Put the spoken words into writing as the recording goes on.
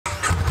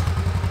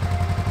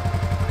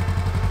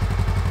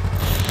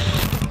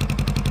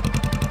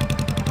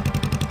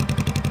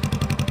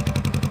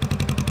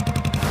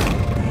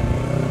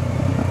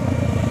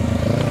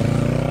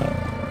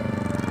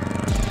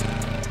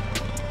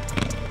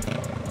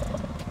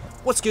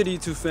What's good,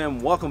 YouTube fam?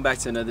 Welcome back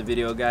to another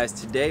video, guys.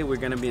 Today we're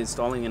going to be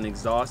installing an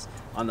exhaust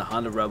on the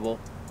Honda Rebel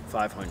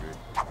 500.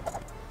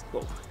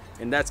 Whoa.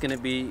 And that's going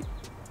to be,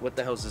 what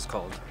the hell is this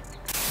called?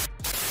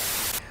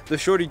 The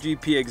Shortie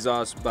GP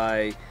exhaust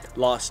by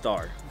Lost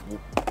Star.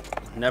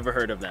 Never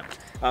heard of them.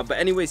 But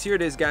anyways, here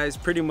it is, guys.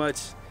 Pretty much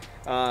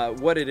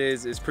what it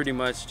is pretty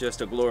much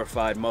just a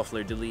glorified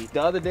muffler delete.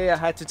 The other day I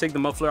had to take the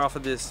muffler off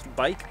of this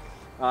bike.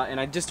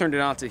 And I just turned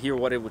it on to hear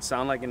what it would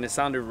sound like, and it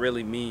sounded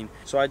really mean.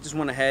 So I just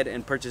went ahead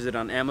and purchased it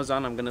on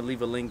Amazon. I'm gonna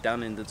leave a link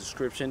down in the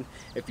description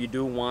if you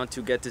do want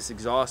to get this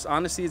exhaust.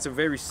 Honestly, it's a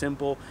very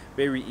simple,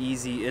 very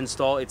easy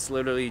install. It's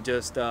literally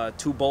just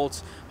 2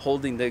 bolts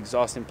holding the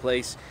exhaust in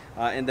place.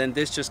 And then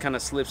this just kind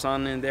of slips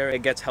on in there.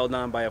 It gets held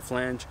on by a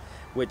flange,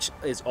 which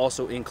is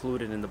also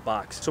included in the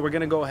box. So we're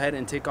gonna go ahead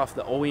and take off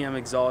the OEM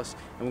exhaust,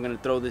 and we're gonna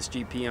throw this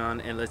GP on,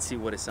 and let's see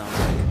what it sounds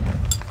like.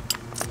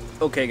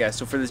 Okay guys,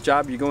 so for this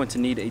job you're going to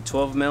need a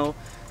 12 mil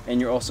and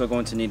you're also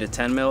going to need a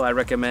 10 mil. I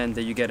recommend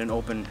that you get an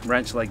open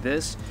wrench like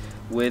this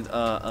with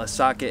a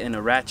socket and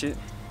a ratchet.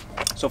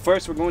 So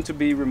first we're going to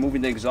be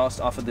removing the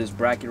exhaust off of this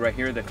bracket right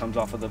here that comes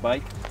off of the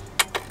bike.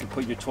 You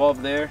put your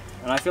 12 there,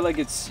 and I feel like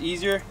it's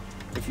easier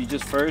if you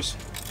just first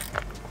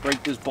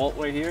break this bolt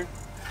right here.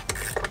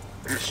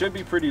 It should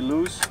be pretty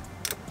loose,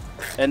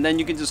 and then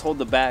you can just hold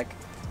the back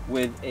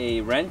with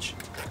a wrench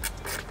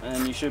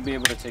and you should be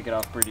able to take it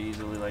off pretty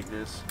easily like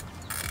this.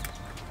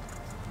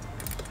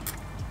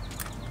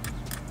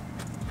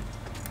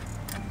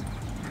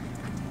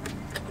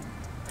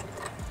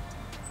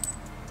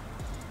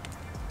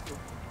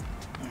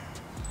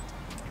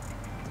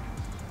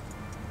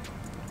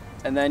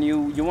 And then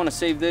you want to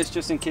save this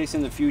just in case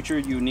in the future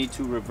you need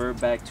to revert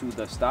back to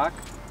the stock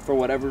for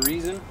whatever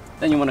reason.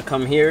 Then you want to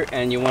come here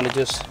and you want to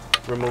just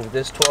remove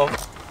this 12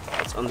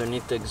 that's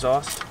underneath the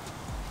exhaust.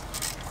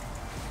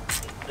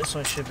 This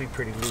one should be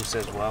pretty loose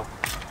as well.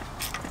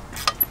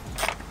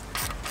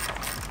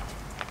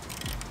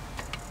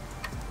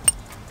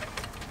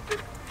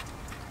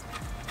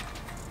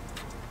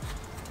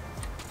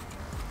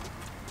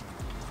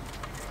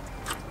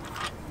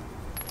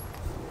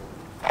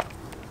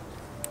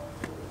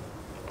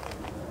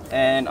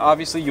 And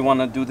obviously you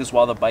want to do this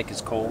while the bike is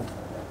cold,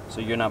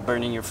 so you're not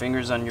burning your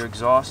fingers on your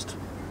exhaust.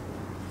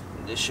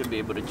 This should be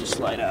able to just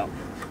slide out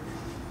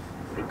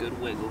with a good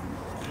wiggle.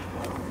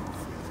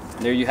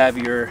 There you have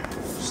your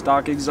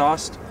stock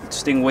exhaust.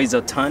 This thing weighs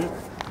a ton.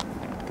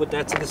 Put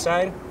that to the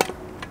side.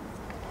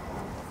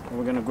 And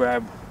we're gonna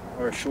grab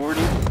our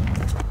Shortie.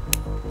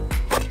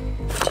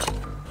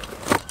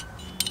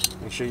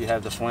 Make sure you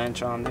have the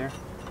flange on there.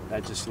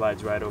 That just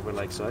slides right over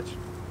like such.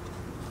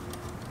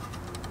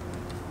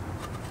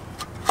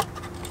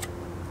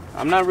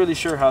 I'm not really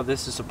sure how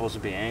this is supposed to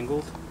be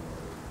angled.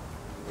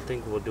 I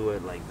think we'll do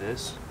it like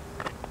this.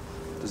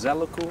 Does that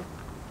look cool?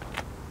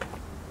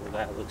 Well,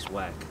 that looks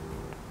whack.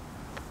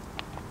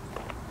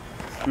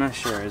 I'm not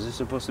sure. Is it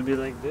supposed to be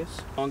like this?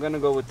 I'm gonna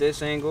go with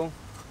this angle.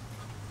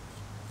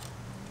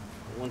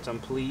 Once I'm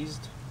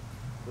pleased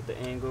with the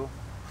angle,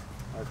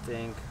 I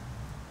think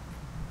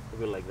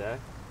we'll go like that.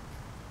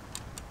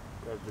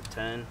 Grab the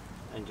 10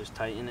 and just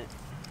tighten it.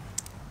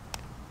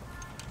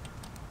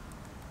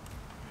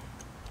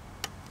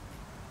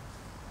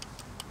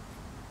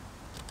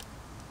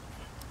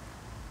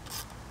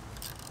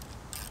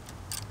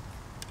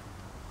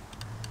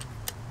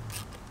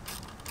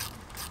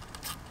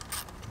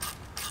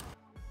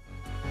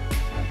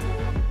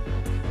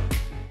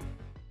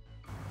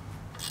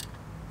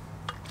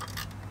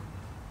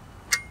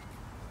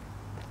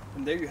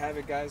 And there you have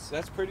it, guys.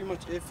 That's pretty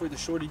much it for the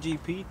Shortie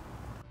GP.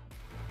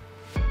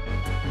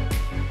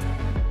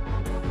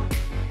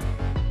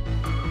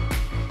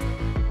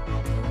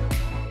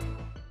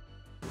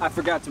 I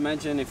forgot to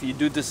mention, if you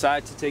do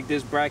decide to take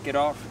this bracket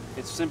off,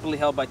 it's simply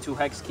held by 2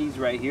 hex keys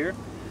right here.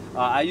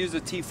 I use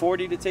a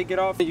T40 to take it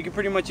off. You can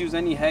pretty much use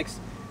any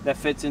hex that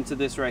fits into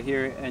this right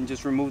here and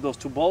just remove those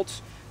 2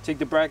 bolts, take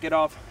the bracket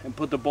off, and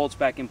put the bolts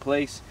back in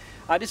place.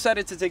 I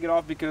decided to take it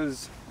off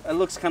because it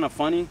looks kind of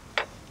funny,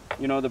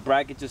 you know, the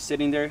bracket just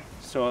sitting there.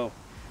 So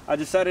I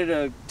decided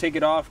to take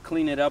it off,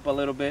 clean it up a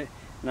little bit.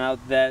 Now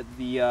that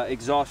the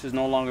exhaust is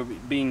no longer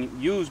being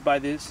used by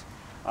this,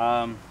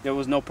 there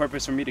was no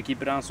purpose for me to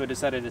keep it on, so I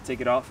decided to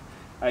take it off.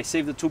 I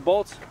saved the 2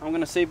 bolts. I'm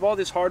gonna save all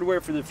this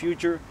hardware for the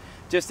future,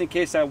 just in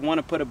case I want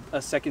to put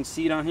a second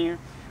seat on here.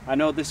 I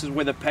know this is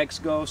where the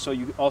pecs go, so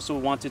you also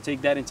want to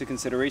take that into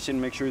consideration.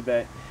 Make sure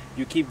that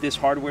you keep this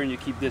hardware and you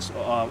keep this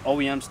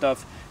OEM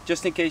stuff,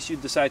 just in case you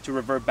decide to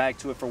revert back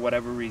to it for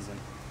whatever reason.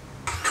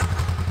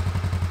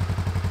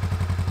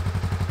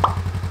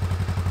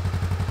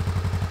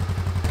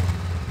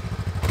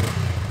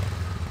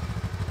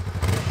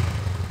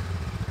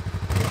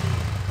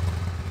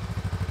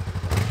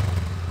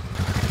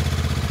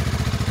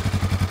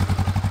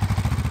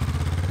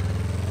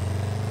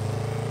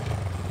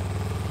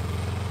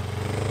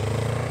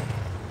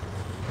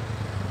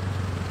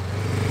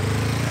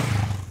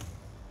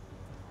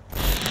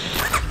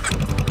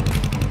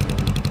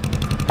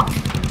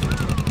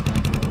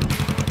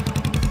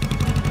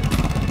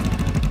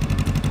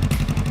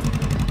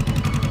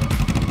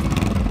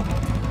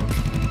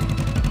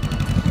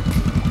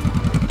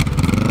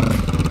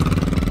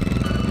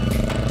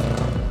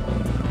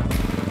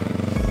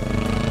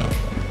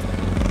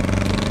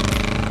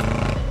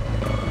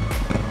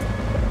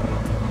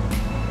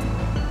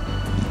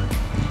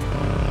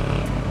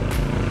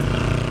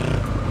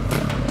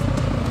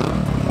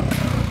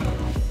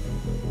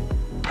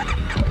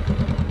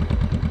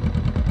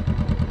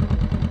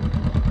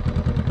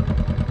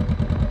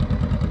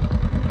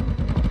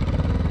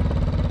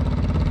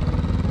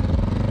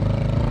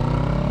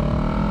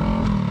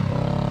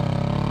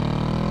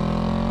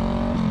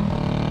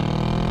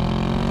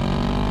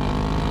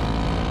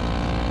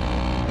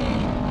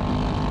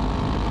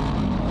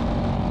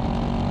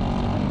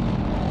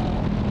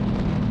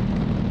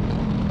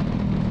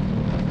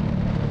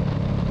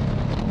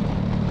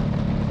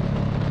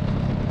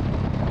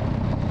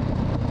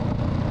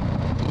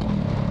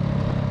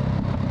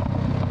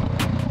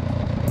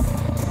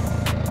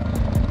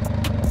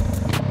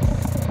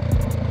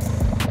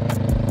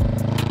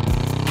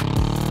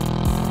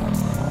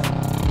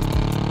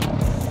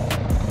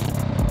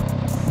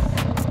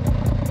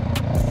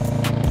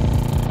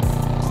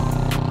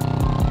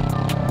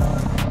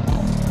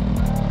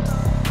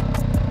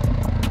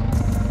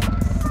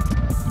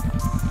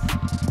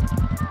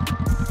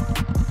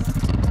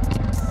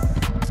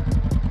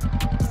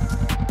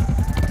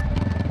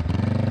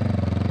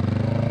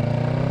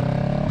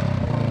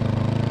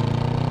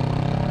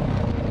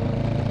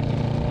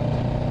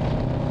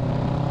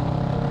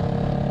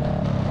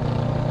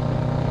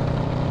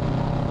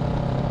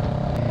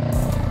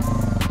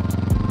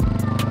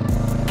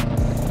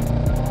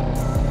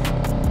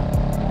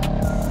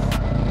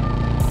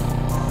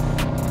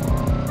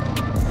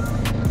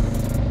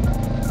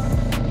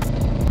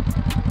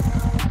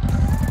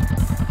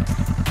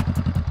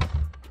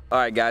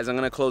 Alright guys, I'm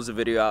gonna close the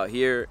video out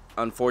here.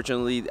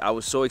 Unfortunately, I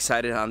was so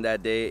excited on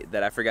that day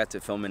that I forgot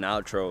to film an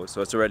outro. So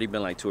it's already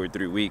been like 2 or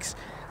 3 weeks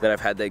that I've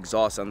had the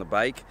exhaust on the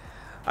bike.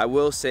 I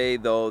will say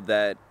though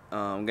that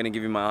I'm gonna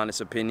give you my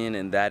honest opinion,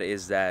 and that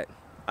is that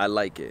I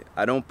like it.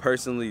 I don't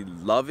personally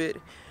love it,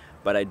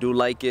 but I do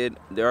like it.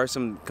 There are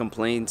some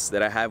complaints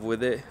that I have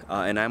with it,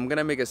 and I'm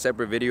gonna make a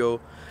separate video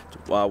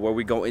where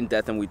we go in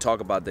depth and we talk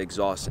about the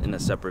exhaust in a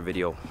separate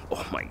video.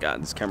 Oh my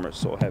god, this camera is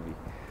so heavy.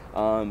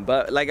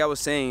 But like I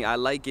was saying, I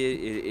like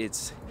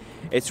it.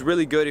 It's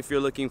really good if you're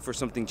looking for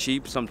something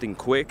cheap, something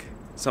quick,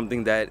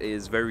 something that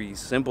is very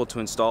simple to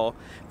install.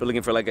 If you're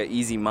looking for like an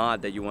easy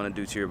mod that you want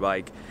to do to your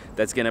bike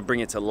that's gonna bring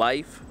it to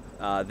life,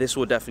 this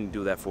will definitely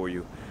do that for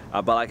you.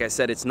 But like I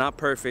said, it's not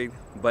perfect,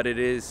 but it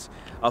is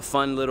a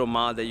fun little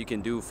mod that you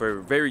can do for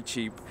very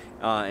cheap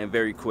and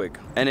very quick.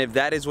 And if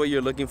that is what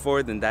you're looking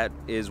for, then that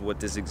is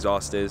what this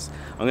exhaust is.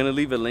 I'm gonna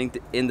leave a link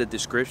in the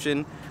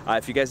description.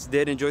 If you guys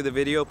did enjoy the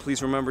video,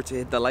 please remember to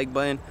hit the like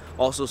button.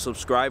 Also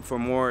subscribe for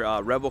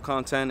more Rebel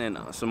content and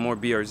some more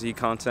BRZ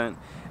content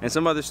and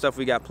some other stuff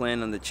we got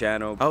planned on the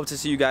channel. I hope to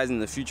see you guys in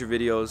the future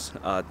videos.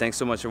 Thanks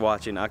so much for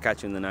watching. I'll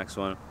catch you in the next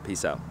one.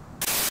 Peace out.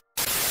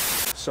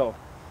 So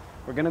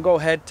we're gonna go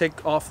ahead,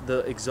 take off the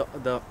exhaust,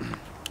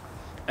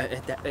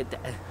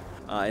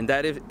 and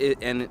that is it.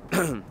 And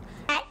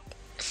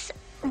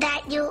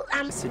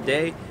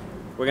today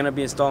we're gonna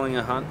be installing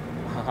a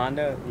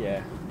Honda,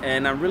 yeah.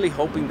 And I'm really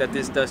hoping that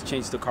this does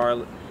change the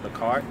car.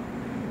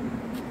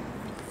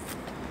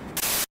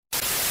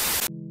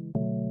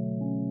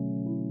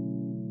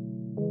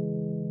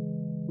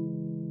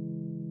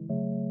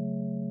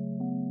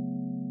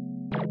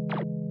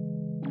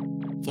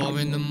 Four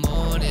in the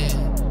morning,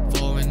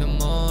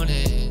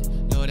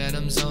 know that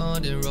I'm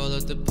zoned and roll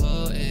up the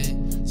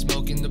potent,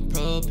 smoking the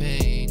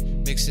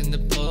propane, mixing the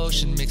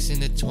potion, mixing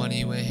the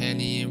 20 with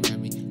Henny and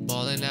Remy,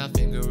 balling out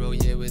finger roll,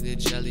 yeah, with the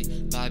jelly,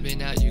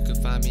 vibing out, you can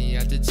find me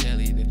at the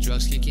telly, the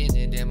drugs kicking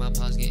in, damn, my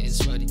palms getting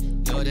sweaty,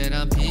 know that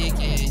I'm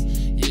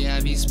peaking, yeah,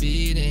 I be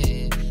speeding.